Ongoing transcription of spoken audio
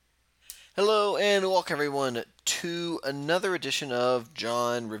Hello and welcome everyone to another edition of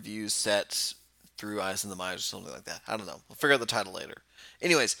John Reviews Sets through Ice and the Mines or something like that. I don't know. We'll figure out the title later.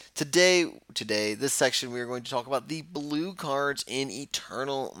 Anyways, today, this section we are going to talk about the blue cards in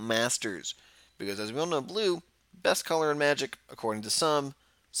Eternal Masters. Because as we all know, blue, best color in Magic, according to some.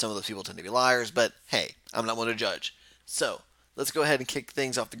 Some of those people tend to be liars, but hey, I'm not one to judge. So, let's go ahead and kick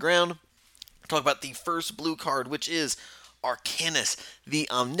things off the ground. Talk about the first blue card, which is Arcanus, the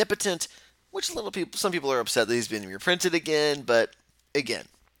Omnipotent, which some people are upset that he's been reprinted again, but again,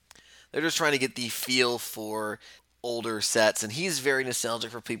 they're just trying to get the feel for older sets, and he's very nostalgic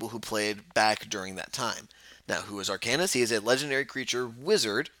for people who played back during that time. Now, who is Arcanus? He is a legendary creature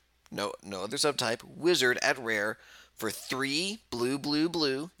wizard, no other subtype, wizard at rare for 3 blue, blue,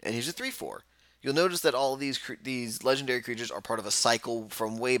 blue, and he's a 3/4. You'll notice that all of these legendary creatures are part of a cycle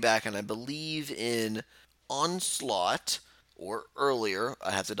from way back, and I believe in Onslaught or earlier.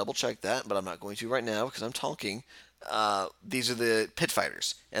 I have to double check that, but I'm not going to right now because I'm talking. These are the pit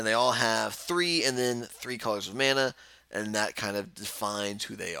fighters, and they all have 3 and then 3 colors of mana, and that kind of defines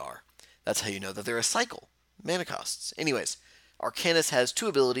who they are. That's how you know that they're a cycle. Mana costs. Anyways, Arcanus has 2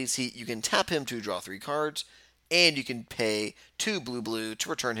 abilities. You can tap him to draw 3 cards, and you can pay 2 blue blue to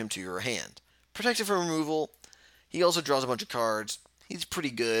return him to your hand. Protected from removal. He also draws a bunch of cards. He's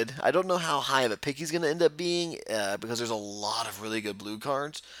pretty good. I don't know how high of a pick he's going to end up being because there's a lot of really good blue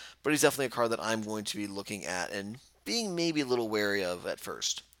cards, but he's definitely a card that I'm going to be looking at and being maybe a little wary of at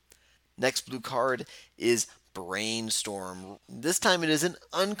first. Next blue card is Brainstorm. This time it is an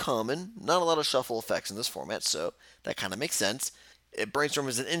uncommon, not a lot of shuffle effects in this format, so that kind of makes sense. Brainstorm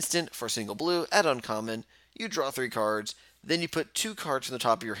is an instant for a single blue at uncommon. You draw 3 cards, then you put 2 cards from the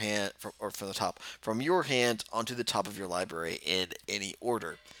top of your hand, from your hand onto the top of your library in any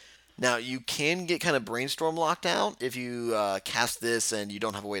order. Now you can get kind of brainstorm locked out if you cast this and you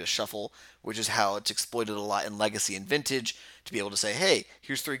don't have a way to shuffle, which is how it's exploited a lot in Legacy and Vintage to be able to say, hey,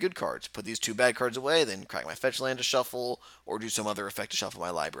 here's 3 good cards, put these 2 bad cards away, then crack my fetch land to shuffle, or do some other effect to shuffle my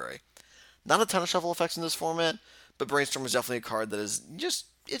library. Not a ton of shuffle effects in this format, but Brainstorm is definitely a card that is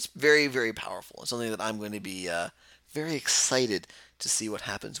it's very, very powerful. It's something that I'm going to be very excited to see what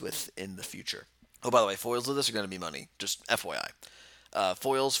happens with in the future. Oh, by the way, foils of this are going to be money, just FYI.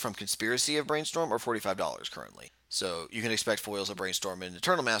 Foils from Conspiracy of Brainstorm are $45 currently. So you can expect foils of Brainstorm and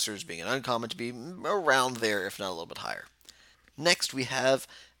Eternal Masters being an uncommon to be around there, if not a little bit higher. Next, we have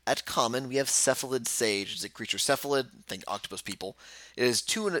at common, we have Cephalid Sage. It's a creature Cephalid, think octopus people. It is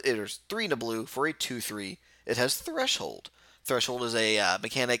 3 in a blue for a 2/3. It has Threshold. Threshold is a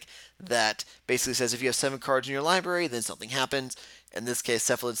mechanic that basically says if you have 7 cards in your library, then something happens. In this case,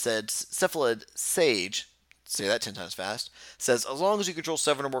 Cephalid Sage, say that 10 times fast, says as long as you control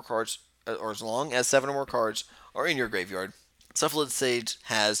 7 or more cards, or as long as 7 or more cards are in your graveyard, Cephalid Sage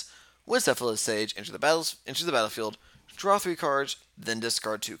has, when Cephalid Sage enters the battlefield, draw 3 cards, then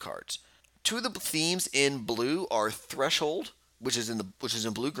discard 2 cards. 2 of the themes in blue are Threshold, which is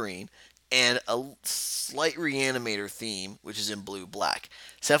in blue green, and a slight reanimator theme, which is in blue black.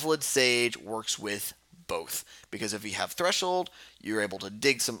 Cephalid Sage works with both because if you have Threshold, you're able to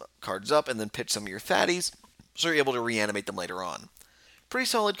dig some cards up and then pitch some of your fatties, so you're able to reanimate them later on. Pretty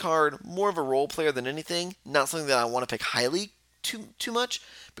solid card, more of a role player than anything. Not something that I want to pick highly too much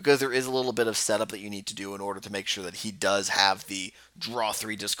because there is a little bit of setup that you need to do in order to make sure that he does have the draw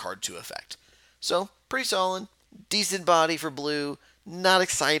 3 discard 2 effect. So, pretty solid, decent body for blue, not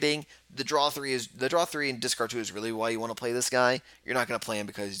exciting. The draw 3 and discard 2 is really why you want to play this guy. You're not going to play him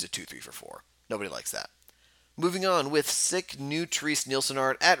because he's a 2/3 for 4. Nobody likes that. Moving on with sick new Therese Nielsen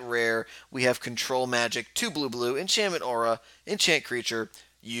art at rare, we have Control Magic, 2 blue blue, Enchantment Aura, Enchant Creature,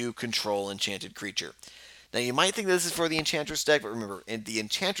 you control Enchanted Creature. Now you might think this is for the Enchantress deck, but remember, the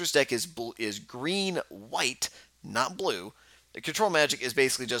Enchantress deck is green white, not blue. The Control Magic is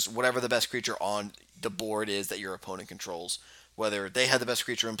basically just whatever the best creature on the board is that your opponent controls. Whether they have the best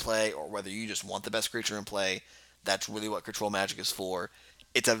creature in play or whether you just want the best creature in play, that's really what Control Magic is for.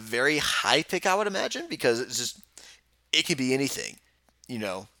 It's a very high pick, I would imagine, because it could be anything.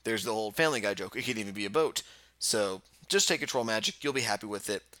 There's the old Family Guy joke. It could even be a boat. So just take Control Magic. You'll be happy with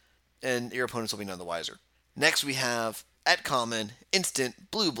it, and your opponents will be none the wiser. Next, we have at common, instant,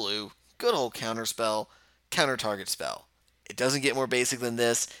 blue blue, good old counter spell, counter target spell. It doesn't get more basic than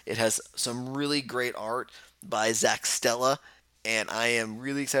this. It has some really great art by Zach Stella, and I am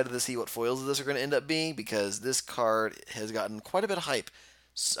really excited to see what foils of this are going to end up being because this card has gotten quite a bit of hype.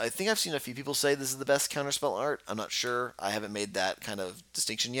 I think I've seen a few people say this is the best counterspell art. I'm not sure. I haven't made that kind of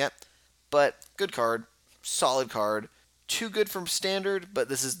distinction yet. But good card, solid card. Too good from standard, but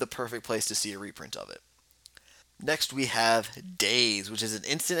this is the perfect place to see a reprint of it. Next, we have Daze, which is an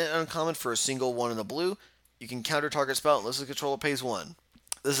instant and uncommon for a single one in the blue. You can counter target spell unless the controller pays 1.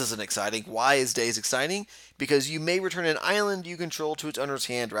 This isn't exciting. Why is Daze exciting? Because you may return an island you control to its owner's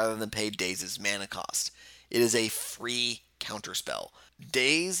hand rather than pay Daze's mana cost. It is a free counterspell.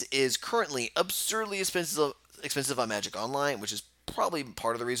 Daze is currently absurdly expensive on Magic Online, which is probably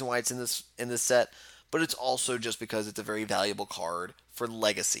part of the reason why it's in this set, but it's also just because it's a very valuable card for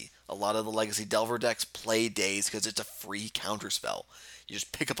Legacy. A lot of the Legacy Delver decks play Daze because it's a free counterspell. You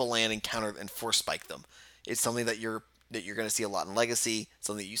just pick up a land and counter and force spike them. It's something that you're going to see a lot in Legacy,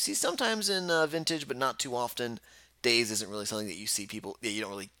 something that you see sometimes in Vintage, but not too often. Daze isn't really something that you don't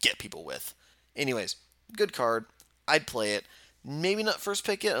really get people with. Anyways, good card. I'd play it. Maybe not first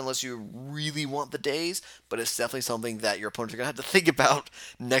pick it unless you really want the Daze, but it's definitely something that your opponents are going to have to think about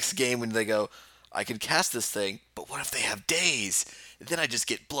next game when they go, I can cast this thing, but what if they have Daze? Then I just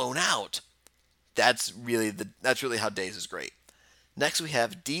get blown out. That's really how Daze is great. Next we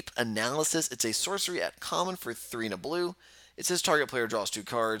have Deep Analysis. It's a sorcery at common for 3 and a blue. It says target player draws 2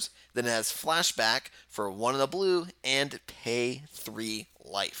 cards. Then it has Flashback for 1 and a blue and pay 3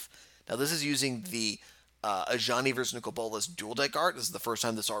 life. Now this is using the Ajani vs. Nicol Bolas dual deck art. This is the first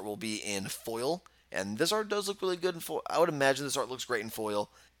time this art will be in foil. And this art does look really good in foil. I would imagine this art looks great in foil.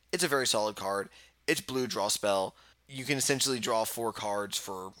 It's a very solid card. It's blue draw spell. You can essentially draw 4 cards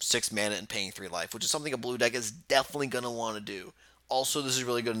for 6 mana and paying 3 life, which is something a blue deck is definitely going to want to do. Also, this is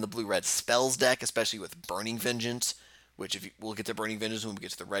really good in the blue-red spells deck, especially with Burning Vengeance, which we'll get to Burning Vengeance when we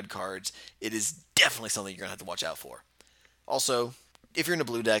get to the red cards. It is definitely something you're going to have to watch out for. Also, if you're in a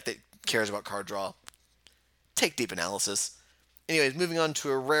blue deck that cares about card draw, take Deep Analysis. Anyways, moving on to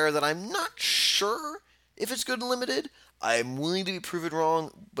a rare that I'm not sure if it's good and limited. I'm willing to be proven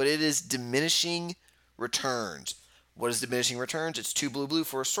wrong, but it is Diminishing Returns. What is Diminishing Returns? It's 2 blue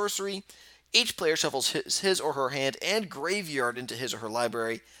for a sorcery. Each player shuffles his or her hand and graveyard into his or her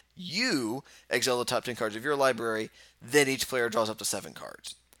library. You exile the top 10 cards of your library, then each player draws up to 7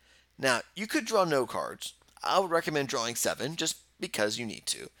 cards. Now, you could draw no cards. I would recommend drawing 7 just because you need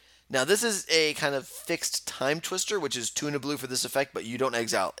to. Now, this is a kind of fixed time twister, which is 2 and a blue for this effect, but you don't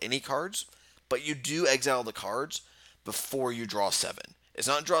exile any cards. But you do exile the cards before you draw 7. It's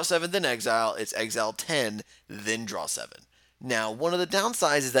not draw 7, then exile. It's exile 10, then draw 7. Now, one of the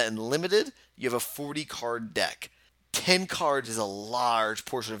downsides is that in Limited, you have a 40-card deck. 10 cards is a large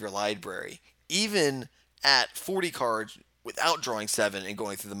portion of your library, even at 40 cards without drawing 7 and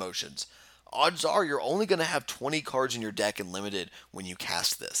going through the motions. Odds are you're only going to have 20 cards in your deck in Limited when you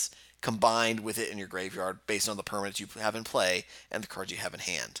cast this, combined with it in your graveyard based on the permanents you have in play and the cards you have in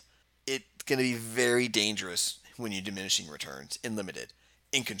hand. It's going to be very dangerous when you're Diminishing Returns in Limited.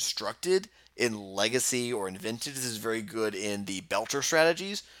 In Constructed, in Legacy, or in Vintage, this is very good in the Belcher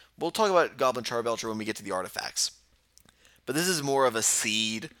strategies. We'll talk about Goblin Charbelcher when we get to the artifacts. But this is more of a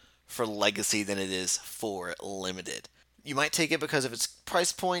seed for Legacy than it is for Limited. You might take it because of its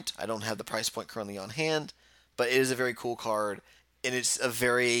price point. I don't have the price point currently on hand, but it is a very cool card, and it's a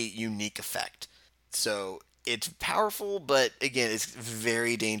very unique effect. So it's powerful, but again, it's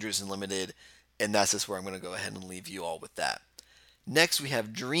very dangerous and Limited, and that's just where I'm going to go ahead and leave you all with that. Next, we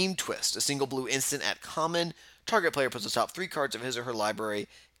have Dream Twist, a single blue instant at common. Target player puts the top 3 cards of his or her library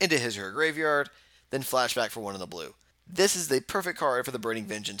into his or her graveyard, then flashback for 1 in the blue. This is the perfect card for the Burning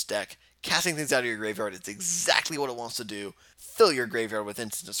Vengeance deck. Casting things out of your graveyard is exactly what it wants to do. Fill your graveyard with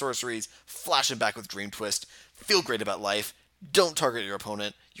instant and sorceries, flash them back with Dream Twist, feel great about life, don't target your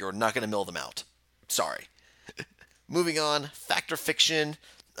opponent, you're not going to mill them out. Sorry. Moving on, Fact or Fiction,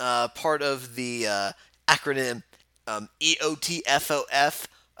 part of the acronym EOTFOF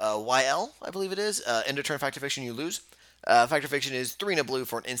YL, I believe it is. End of turn Fact or Fiction, you lose. Fact or Fiction is 3 and a blue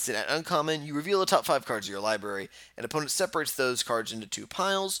for an instant at uncommon. You reveal the top 5 cards of your library. An opponent separates those cards into 2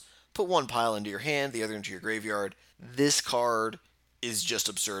 piles. Put 1 pile into your hand, the other into your graveyard. This card is just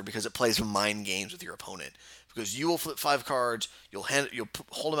absurd because it plays mind games with your opponent. Because you will flip 5 cards, you'll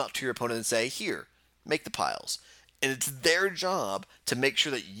hold them out to your opponent and say, "Here, make the piles." And it's their job to make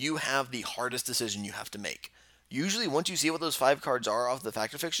sure that you have the hardest decision you have to make. Usually, once you see what those 5 cards are off the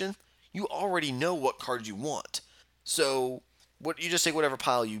Fact or Fiction, you already know what cards you want. So, you just take whatever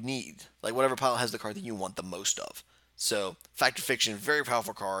pile you need. Like, whatever pile has the card that you want the most of. So, Fact or Fiction, very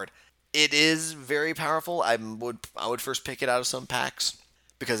powerful card. It is very powerful. I would first pick it out of some packs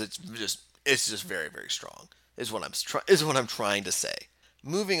because it's just very, very strong. Is what I'm trying to say.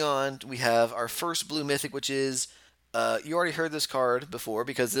 Moving on, we have our first blue mythic, which is you already heard this card before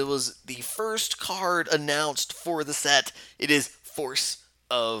because it was the first card announced for the set. It is Force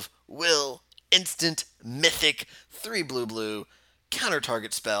of Will, instant mythic, 3 blue. counter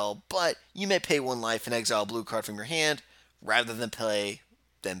target spell, but you may pay 1 life and exile a blue card from your hand rather than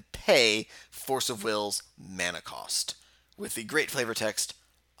pay Force of Will's mana cost. With the great flavor text,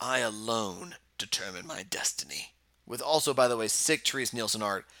 I alone determine my destiny. With also, by the way, sick Therese Nielsen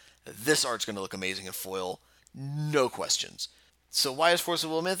art, this art's going to look amazing in foil. No questions. So why is Force of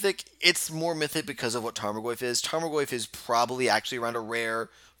Will mythic? It's more mythic because of what Tarmogoyf is. Tarmogoyf is probably actually around a rare.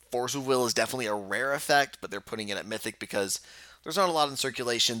 Force of Will is definitely a rare effect, but they're putting it at mythic because there's not a lot in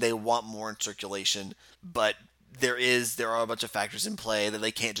circulation. They want more in circulation, but there are a bunch of factors in play that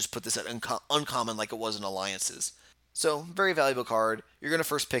they can't just put this at uncommon like it was in Alliances. So, very valuable card. You're going to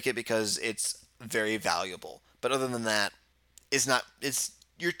first pick it because it's very valuable. But other than that,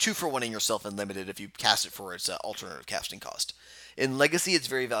 you're 2 for 1ing yourself in limited if you cast it for its alternative casting cost. In Legacy, it's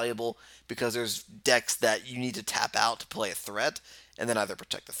very valuable because there's decks that you need to tap out to play a threat, and then either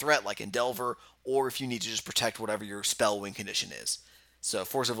protect the threat, like in Delver, or if you need to just protect whatever your spell win condition is. So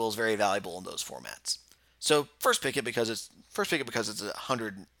Force of Will is very valuable in those formats. So first pick it because it's a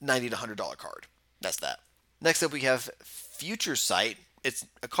 $190 to $100 card. That's that. Next up we have Future Sight. It's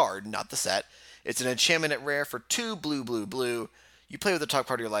a card, not the set. It's an enchantment at rare for 2 blue, blue, blue. You play with the top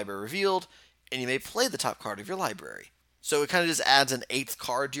card of your library revealed, and you may play the top card of your library. So it kind of just adds an 8th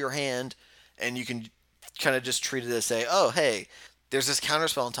card to your hand, and you can kind of just treat it as say, oh, hey, there's this counter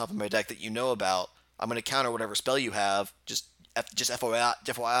spell on top of my deck that you know about. I'm going to counter whatever spell you have. Just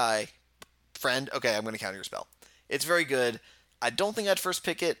FYI, friend. Okay, I'm going to counter your spell. It's very good. I don't think I'd first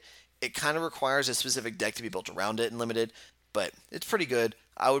pick it. It kind of requires a specific deck to be built around it in Limited, but it's pretty good.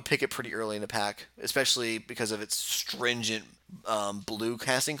 I would pick it pretty early in the pack, especially because of its stringent blue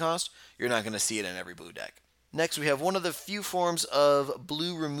casting cost. You're not going to see it in every blue deck. Next, we have one of the few forms of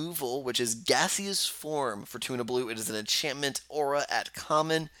blue removal, which is Gaseous Form for 2 and a blue. It is an enchantment aura at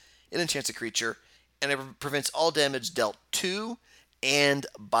common. It enchants a creature, and it prevents all damage dealt to and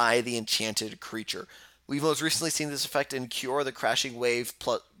by the enchanted creature. We've most recently seen this effect in Cure the Crashing Wave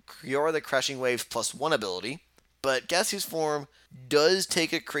plus 1 ability, but Gaseous Form does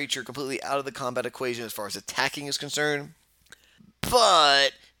take a creature completely out of the combat equation as far as attacking is concerned,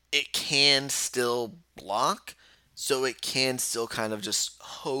 but it can still block, so it can still kind of just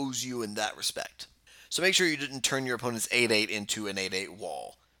hose you in that respect. So make sure you didn't turn your opponent's 8/8 into an 8/8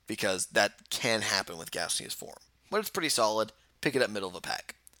 wall, because that can happen with Gaseous Form. But it's pretty solid. Pick it up middle of the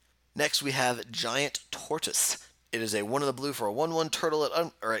pack. Next we have Giant Tortoise. It is a 1 of the blue for a 1/1 turtle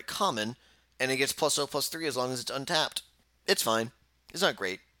at common, and it gets +0/+3 as long as it's untapped. It's fine. It's not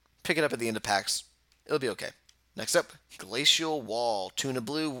great. Pick it up at the end of packs. It'll be okay. Next up, Glacial Wall. 2 and a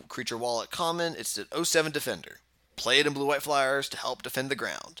blue, creature wall at common. It's an 0/7 defender. Play it in blue-white flyers to help defend the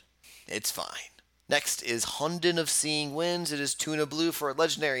ground. It's fine. Next is Hundin of Seeing Winds. It is 2 and a blue for a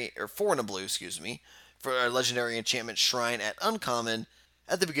legendary, or 4 and a blue, for a legendary enchantment shrine at uncommon.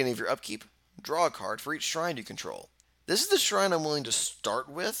 At the beginning of your upkeep, draw a card for each shrine you control. This is the shrine I'm willing to start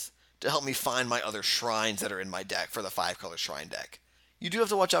with to help me find my other shrines that are in my deck for the 5-color shrine deck. You do have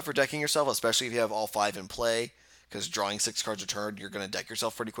to watch out for decking yourself, especially if you have all 5 in play, because drawing 6 cards a turn, you're going to deck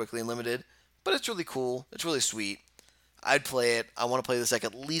yourself pretty quickly in Limited. But it's really cool. It's really sweet. I'd play it. I want to play this deck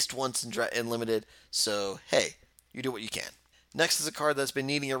at least once in Limited, so hey, you do what you can. Next is a card that's been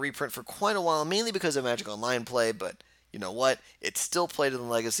needing a reprint for quite a while, mainly because of Magic Online play, but you know what? It's still played in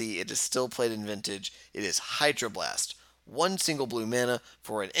Legacy. It is still played in Vintage. It is Hydroblast. 1 single blue mana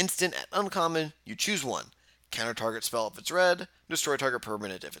for an instant at uncommon. You choose 1. Counter target spell if it's red. Destroy target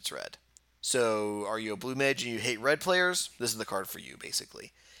permanent if it's red. So, are you a blue mage and you hate red players? This is the card for you,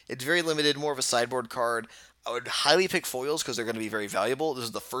 basically. It's very limited, more of a sideboard card. I would highly pick foils because they're going to be very valuable. This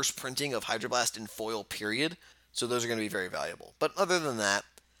is the first printing of Hydroblast in foil, period. So those are going to be very valuable. But other than that,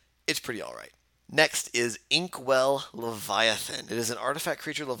 it's pretty alright. Next is Inkwell Leviathan. It is an artifact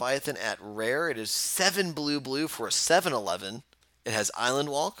creature Leviathan at rare. It is 7 blue blue for a 7/11. It has Island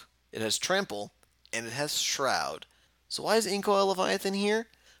Walk, it has Trample, and it has Shroud. So why is Inkwell Leviathan here?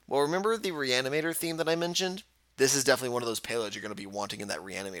 Well, remember the Reanimator theme that I mentioned? This is definitely one of those payloads you're going to be wanting in that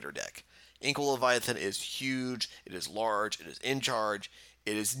Reanimator deck. Inkwell Leviathan is huge, it is large, it is in charge,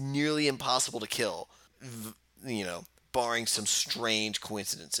 it is nearly impossible to kill, barring some strange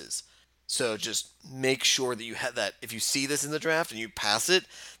coincidences. So just make sure that you have that, if you see this in the draft and you pass it,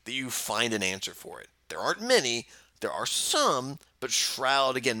 that you find an answer for it. There aren't many, there are some, but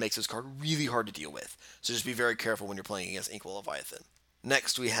Shroud, again, makes this card really hard to deal with. So just be very careful when you're playing against Inkwell Leviathan.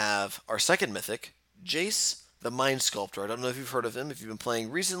 Next, we have our second mythic, Jace the Mind Sculptor. I don't know if you've heard of him. If you've been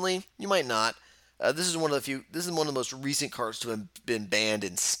playing recently, you might not. This is one of the most recent cards to have been banned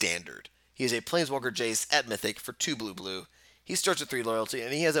in Standard. He is a Planeswalker Jace at Mythic for 2 blue blue. He starts at 3 loyalty,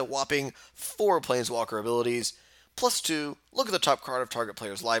 and he has a whopping 4 Planeswalker abilities. Plus 2, look at the top card of target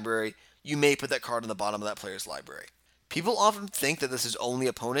player's library. You may put that card on the bottom of that player's library. People often think that this is only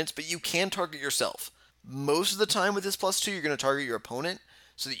opponents, but you can target yourself. Most of the time with this plus 2, you're going to target your opponent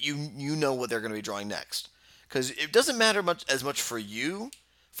so that you know what they're going to be drawing next. Because it doesn't matter as much for you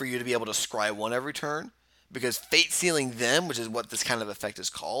to be able to scry 1 every turn, because fate sealing them, which is what this kind of effect is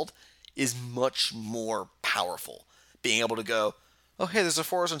called, is much more powerful. Being able to go, oh hey, there's a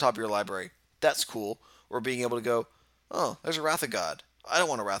forest on top of your library. That's cool. Or being able to go, oh, there's a Wrath of God. I don't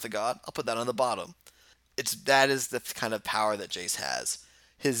want a Wrath of God. I'll put that on the bottom. That is the kind of power that Jace has.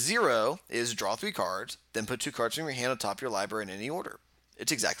 His 0 is draw 3 cards, then put 2 cards from your hand on top of your library in any order.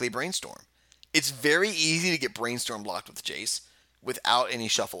 It's exactly Brainstorm. It's very easy to get Brainstorm blocked with Jace without any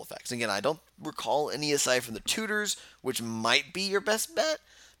shuffle effects. Again, I don't recall any aside from the tutors, which might be your best bet.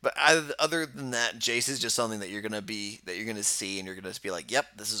 But other than that, Jace is just something that you're gonna see, and you're gonna be like,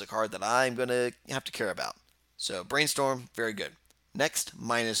 "Yep, this is a card that I'm gonna have to care about." So Brainstorm, very good. Next,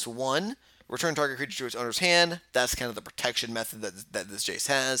 -1, return target creature to its owner's hand. That's kind of the protection method that this Jace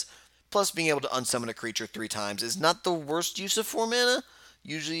has. Plus, being able to unsummon a creature 3 times is not the worst use of 4 mana.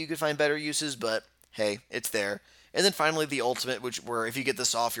 Usually, you could find better uses, but hey, it's there. And then finally, the ultimate, where if you get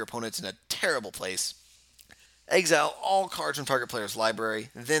this off, your opponent's in a terrible place. Exile all cards from target player's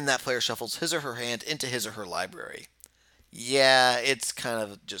library, then that player shuffles his or her hand into his or her library. Yeah, it's kind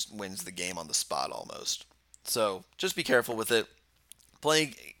of just wins the game on the spot almost. So just be careful with it.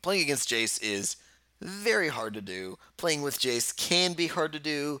 Playing against Jace is very hard to do. Playing with Jace can be hard to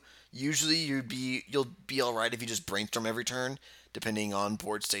do. Usually you'll be all right if you just brainstorm every turn, depending on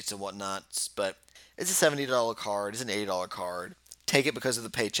board states and whatnot. But it's a $70 card. It's an $80 card. Take it because of the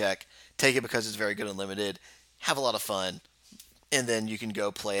paycheck. Take it because it's very good and limited. Have a lot of fun, and then you can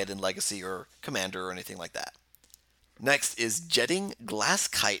go play it in Legacy or Commander or anything like that. Next is Jetting Glass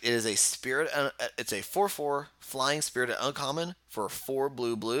Kite. It is a spirit. It's a 4/4 flying spirit uncommon for 4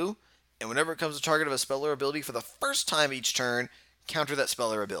 blue, and whenever it comes to target of a spell or ability for the first time each turn, counter that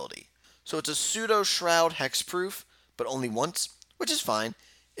spell or ability. So it's a pseudo shroud hexproof, but only once, which is fine.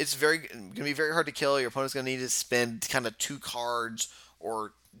 It's going to be very hard to kill. Your opponent's going to need to spend kind of 2 cards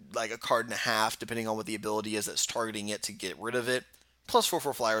or like a card and a half, depending on what the ability is that's targeting it to get rid of it. Plus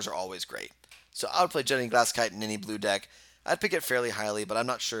 4/4 flyers are always great. So I would play Jetting Glass Kite in any blue deck. I'd pick it fairly highly, but I'm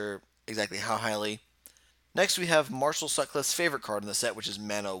not sure exactly how highly. Next we have Marshall Sutcliffe's favorite card in the set, which is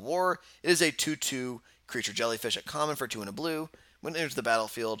Mana War. It is a 2/2 creature jellyfish at common for 2 and a blue. When it enters the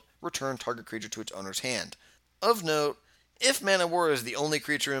battlefield, return target creature to its owner's hand. Of note, if Mana War is the only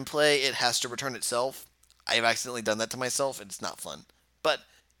creature in play, it has to return itself. I have accidentally done that to myself, and it's not fun. But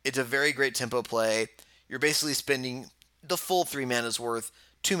it's a very great tempo play. You're basically spending the full 3 mana's worth,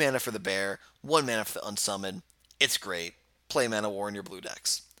 2 mana for the bear, 1 mana for the unsummoned. It's great. Play Mana War in your blue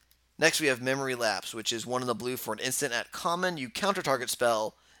decks. Next we have Memory Lapse, which is 1 in the blue for an instant at common. You counter target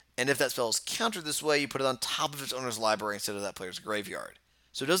spell, and if that spell is countered this way, you put it on top of its owner's library instead of that player's graveyard.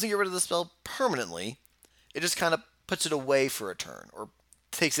 So it doesn't get rid of the spell permanently. It just kind of puts it away for a turn, or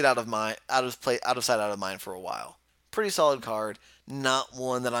takes it out of sight, out of mind for a while. Pretty solid card. Not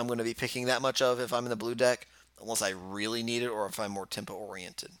one that I'm going to be picking that much of if I'm in the blue deck, unless I really need it or if I'm more tempo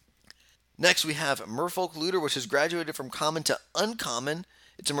oriented. Next we have Merfolk Looter, which has graduated from common to uncommon.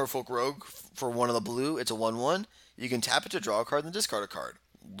 It's a Merfolk Rogue for 1 of the blue. It's a 1/1. You can tap it to draw a card and discard a card.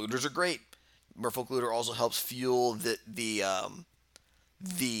 Looters are great. Merfolk Looter also helps fuel the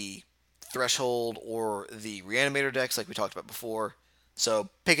Threshold or the Reanimator decks like we talked about before. So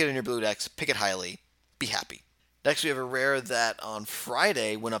pick it in your blue decks, pick it highly, be happy. Next we have a rare that on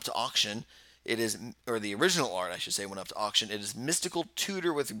Friday went up to auction. It is, or the original art I should say, went up to auction. It is Mystical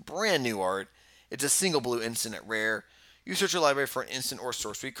Tutor with brand new art. It's a single blue instant at rare. You search your library for an instant or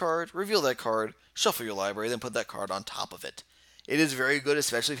sorcery card, reveal that card, shuffle your library, then put that card on top of it. It is very good,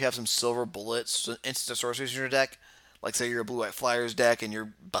 especially if you have some silver bullets, instant sorceries in your deck. Like say you're a blue-white flyers deck and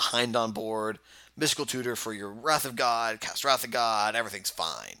you're behind on board. Mystical Tutor for your Wrath of God, cast Wrath of God, everything's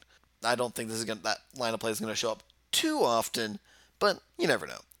fine. I don't think that line of play is going to show up too often, but you never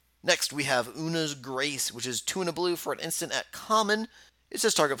know. Next, we have Una's Grace, which is 2 and a blue for an instant at common. It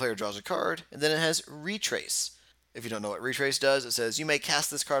says target player draws a card, and then it has Retrace. If you don't know what Retrace does, it says you may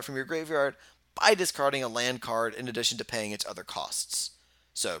cast this card from your graveyard by discarding a land card in addition to paying its other costs.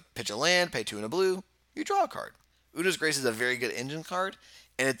 So, pitch a land, pay 2 and a blue, you draw a card. Una's Grace is a very good engine card,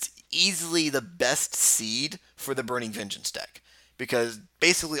 and it's easily the best seed for the Burning Vengeance deck, because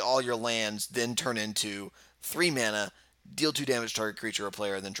basically all your lands then turn into 3 mana, deal 2 damage to target creature or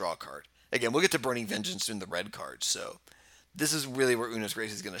player, and then draw a card. Again, we'll get to Burning Vengeance in the red cards, so this is really where Una's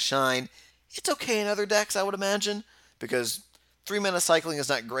Grace is going to shine. It's okay in other decks, I would imagine, because 3 mana cycling is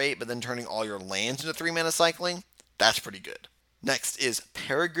not great, but then turning all your lands into 3 mana cycling, That's pretty good. Next is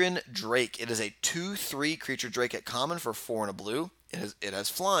Peregrine Drake. It is a 2/3 creature Drake at common for 4 and a blue. It has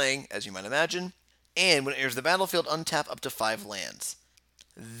flying, as you might imagine. And when it enters the battlefield, untap up to 5 lands.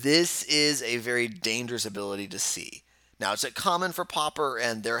 This is a very dangerous ability to see. Now, it's at common for Pauper,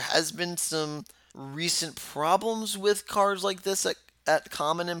 and there has been some recent problems with cards like this at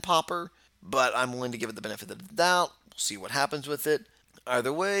common in Pauper, but I'm willing to give it the benefit of the doubt. We'll see what happens with it.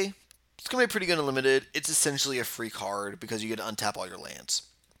 Either way, it's going to be pretty good and limited. It's essentially a free card because you get to untap all your lands.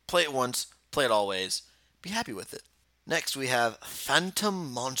 Play it once, play it always, be happy with it. Next, we have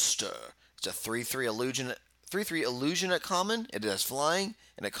Phantom Monster. It's a 3/3 illusion at common. It has flying,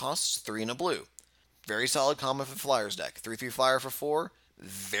 and it costs 3 and a blue. Very solid common for Flyers deck. 3/3 flyer for 4.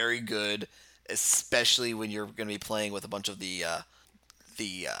 Very good, especially when you're going to be playing with a bunch of the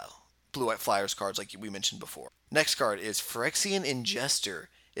blue-white Flyers cards like we mentioned before. Next card is Phyrexian Ingester.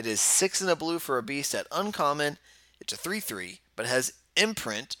 It is 6 and a blue for a beast at uncommon. It's a 3/3, but has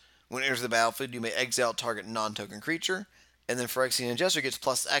imprint. When it enters the battlefield, you may exile target non-token creature. And then Phyrexian Ingester gets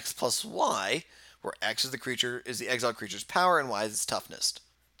plus X plus Y, where X is the exiled creature's power and Y is its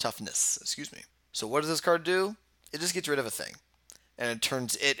toughness. Excuse me. So what does this card do? It just gets rid of a thing, and it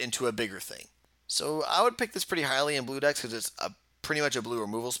turns it into a bigger thing. So I would pick this pretty highly in blue decks because it's pretty much a blue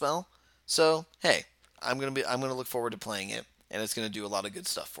removal spell. So hey, I'm gonna look forward to playing it, and it's gonna do a lot of good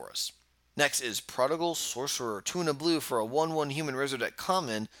stuff for us. Next is Prodigal Sorcerer, 2 and a blue for a 1/1 human wizard at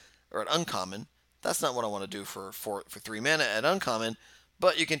common or at uncommon. That's not what I want to do for 3 mana at uncommon,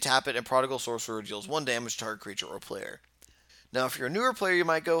 but you can tap it and Prodigal Sorcerer deals 1 damage to target creature or player. Now, if you're a newer player, you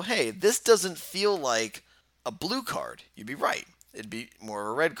might go, hey, this doesn't feel like a blue card. You'd be right. It'd be more of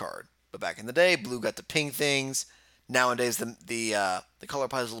a red card. But back in the day, blue got to ping things. Nowadays, the color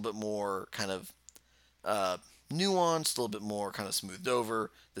palette is a little bit more kind of nuanced, a little bit more kind of smoothed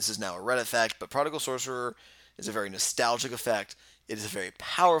over. This is now a red effect, but Prodigal Sorcerer is a very nostalgic effect. It is a very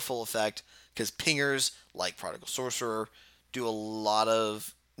powerful effect because pingers, like Prodigal Sorcerer, do a lot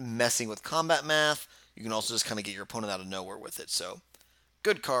of messing with combat math. You can also just kind of get your opponent out of nowhere with it. So,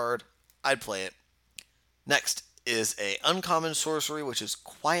 good card. I'd play it. Next is a uncommon sorcery, which is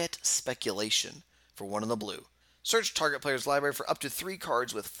Quiet Speculation for 1 in the blue. Search target player's library for up to 3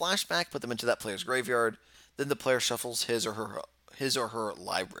 cards with flashback, put them into that player's graveyard, then the player shuffles his or her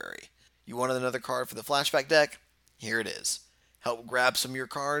library. You wanted another card for the flashback deck? Here it is. Help grab some of your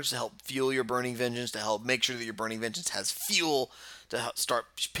cards to help fuel your Burning Vengeance, to help make sure that your Burning Vengeance has fuel to help start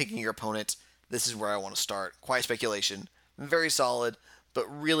picking your opponent. This is where I want to start. Quiet Speculation. Very solid, but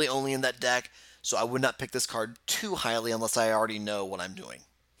really only in that deck, so I would not pick this card too highly unless I already know what I'm doing.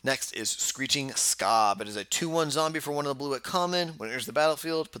 Next is Screeching Scob. It is a 2/1 zombie for 1 in the blue at common. When it enters the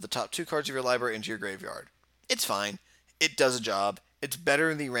battlefield, put the top 2 cards of your library into your graveyard. It's fine. It does a job. It's better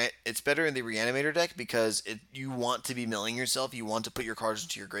in the Reanimator deck because you want to be milling yourself. You want to put your cards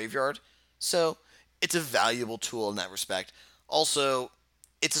into your graveyard. So it's a valuable tool in that respect. Also,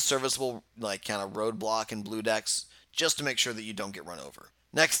 it's a serviceable kind of roadblock in blue decks just to make sure that you don't get run over.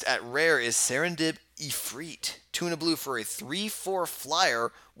 Next at rare is Serendib Ifrit. 2 in a blue for a 3/4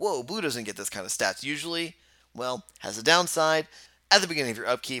 flyer. Whoa, blue doesn't get this kind of stats usually. Well, has a downside. At the beginning of your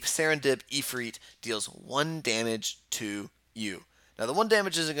upkeep, Serendib Ifrit deals 1 damage to you. Now, the 1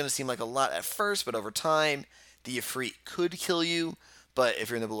 damage isn't going to seem like a lot at first, but over time, the Ifrit could kill you. But if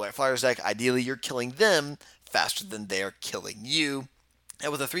you're in the Blue-White Flyers deck, ideally you're killing them faster than they're killing you.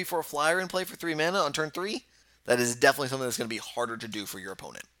 And with a 3/4 flyer in play for 3 mana on turn 3, that is definitely something that's going to be harder to do for your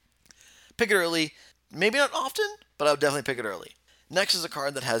opponent. Pick it early. Maybe not often, but I would definitely pick it early. Next is a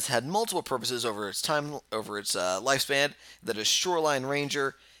card that has had multiple purposes over its lifespan. That is Shoreline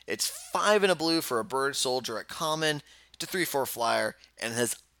Ranger. It's 5 in a blue for a bird soldier at common. It's a 3/4 flyer, and it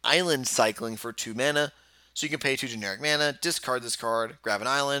has island cycling for 2 mana. So you can pay 2 generic mana, discard this card, grab an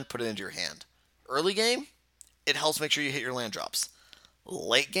island, put it into your hand. Early game, it helps make sure you hit your land drops.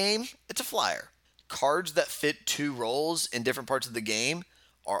 Late game, it's a flyer. Cards that fit 2 roles in different parts of the game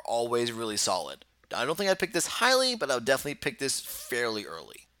are always really solid. I don't think I'd pick this highly, but I would definitely pick this fairly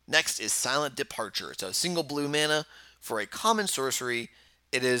early. Next is Silent Departure. It's a single blue mana for a common sorcery.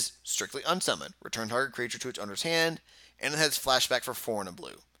 It is strictly unsummoned. Return target creature to its owner's hand, and it has flashback for 4 in a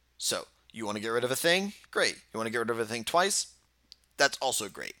blue. So, you want to get rid of a thing? Great. You want to get rid of a thing twice? That's also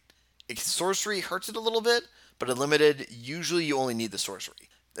great. Sorcery hurts it a little bit, but in limited, usually you only need the sorcery.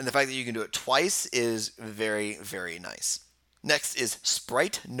 And the fact that you can do it twice is very, very nice. Next is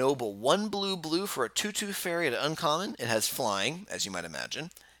Sprite Noble. 1 blue for a 2/2 fairy at uncommon. It has flying, as you might imagine.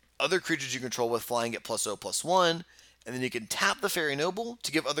 Other creatures you control with flying get +0/+1, and then you can tap the Fairy Noble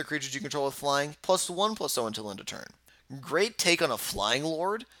to give other creatures you control with flying +1/+0 until end of turn. Great take on a Flying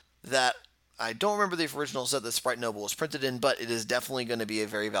Lord that I don't remember the original set that Sprite Noble was printed in, but it is definitely going to be a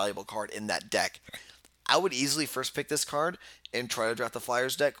very valuable card in that deck. I would easily first pick this card and try to draft the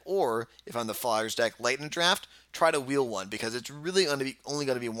Flyers deck, or if I'm the Flyers deck late in the draft, try to wheel one because it's really only going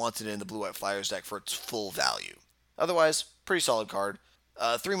to be wanted in the Blue-White Flyers deck for its full value. Otherwise, pretty solid card.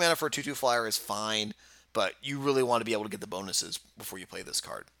 3 mana for a 2/2 flyer is fine, but you really want to be able to get the bonuses before you play this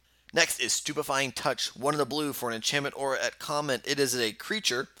card. Next is Stupefying Touch, 1 in the blue for an enchantment or at comment. It is a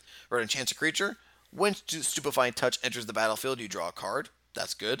creature, or an enchants a creature. When Stupefying Touch enters the battlefield, you draw a card.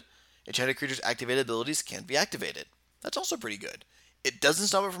 That's good. Enchanted creatures' activated abilities can be activated. That's also pretty good. It doesn't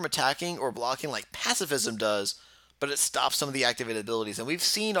stop it from attacking or blocking like Pacifism does, but it stops some of the activated abilities. And we've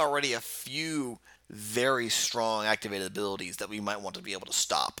seen already a few very strong activated abilities that we might want to be able to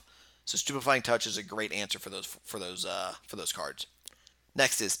stop. So Stupefying Touch is a great answer for those cards.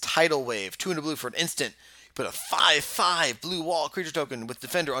 Next is Tidal Wave, 2 in the blue for an instant. Put a 5/5 blue wall creature token with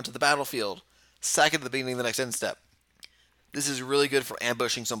Defender onto the battlefield. Sack it at the beginning of the next end step. This is really good for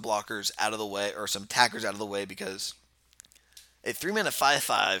ambushing some blockers out of the way, or some attackers out of the way, because a 3 mana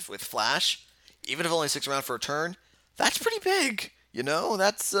 5/5 with Flash, even if only 6 around for a turn, that's pretty big.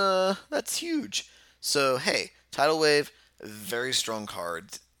 That's huge. So hey, Tidal Wave, very strong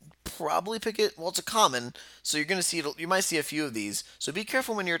card. Probably pick it. Well, it's a common, so you're gonna see it. You might see a few of these. So be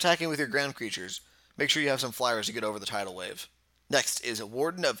careful when you're attacking with your ground creatures. Make sure you have some flyers to get over the Tidal Wave. Next is a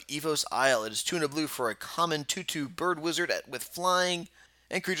Warden of Evos Isle. It is 2 in a blue for a common 2/2 bird wizard with flying,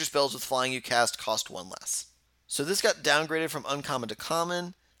 and creature spells with flying you cast cost 1 less. So this got downgraded from uncommon to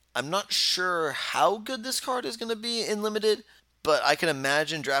common. I'm not sure how good this card is going to be in limited, but I can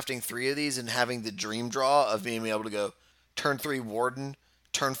imagine drafting 3 of these and having the dream draw of being able to go turn 3 Warden,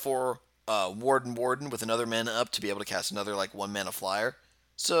 turn 4 Warden with another mana up to be able to cast another like 1 mana flyer.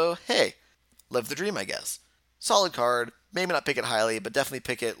 So hey, live the dream, I guess. Solid card. Maybe not pick it highly, but definitely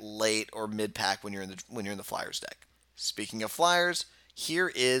pick it late or mid pack when you're in the Flyers deck. Speaking of Flyers, here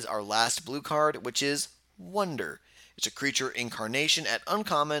is our last blue card, which is Wonder. It's a creature incarnation at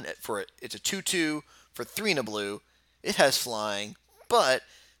uncommon it's a 2/2 for 3 in a blue. It has flying, but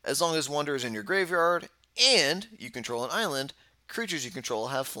as long as Wonder is in your graveyard and you control an island, creatures you control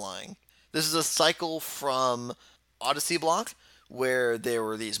have flying. This is a cycle from Odyssey Block, where there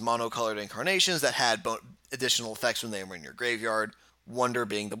were these monocolored incarnations that had additional effects when they were in your graveyard, Wonder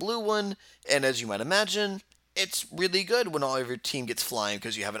being the blue one, and as you might imagine, it's really good when all of your team gets flying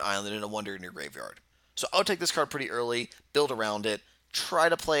because you have an island and a Wonder in your graveyard. So I'll take this card pretty early, build around it, try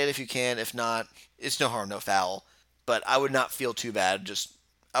to play it if you can. If not, it's no harm, no foul. But I would not feel too bad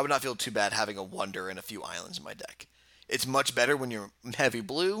having a Wonder and a few islands in my deck. It's much better when you're heavy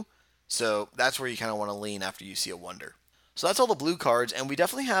blue, so that's where you kind of want to lean after you see a Wonder. So that's all the blue cards, and we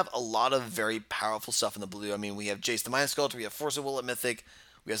definitely have a lot of very powerful stuff in the blue. I mean, we have Jace the Mind Sculptor, we have Force of Will at Mythic,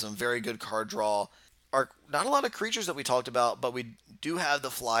 we have some very good card draw. Not a lot of creatures that we talked about, but we do have the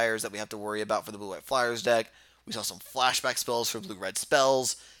flyers that we have to worry about for the Blue-White Flyers deck. We saw some flashback spells for Blue-Red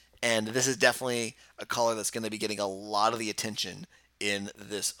spells, and this is definitely a color that's going to be getting a lot of the attention in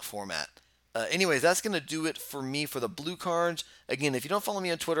this format. Anyways, that's going to do it for me for the blue cards. Again, if you don't follow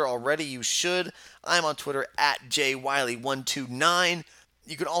me on Twitter already, you should. I'm on Twitter at jwiley129.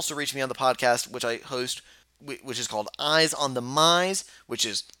 You can also reach me on the podcast, which I host, which is called Eyes on the Mize, which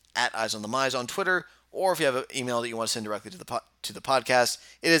is at Eyes on the Mize on Twitter. Or if you have an email that you want to send directly to the podcast,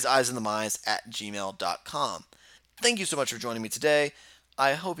 it is eyesonthemize@gmail.com. Thank you so much for joining me today.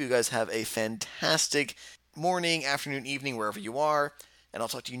 I hope you guys have a fantastic morning, afternoon, evening, wherever you are. And I'll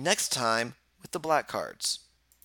talk to you next time with the black cards.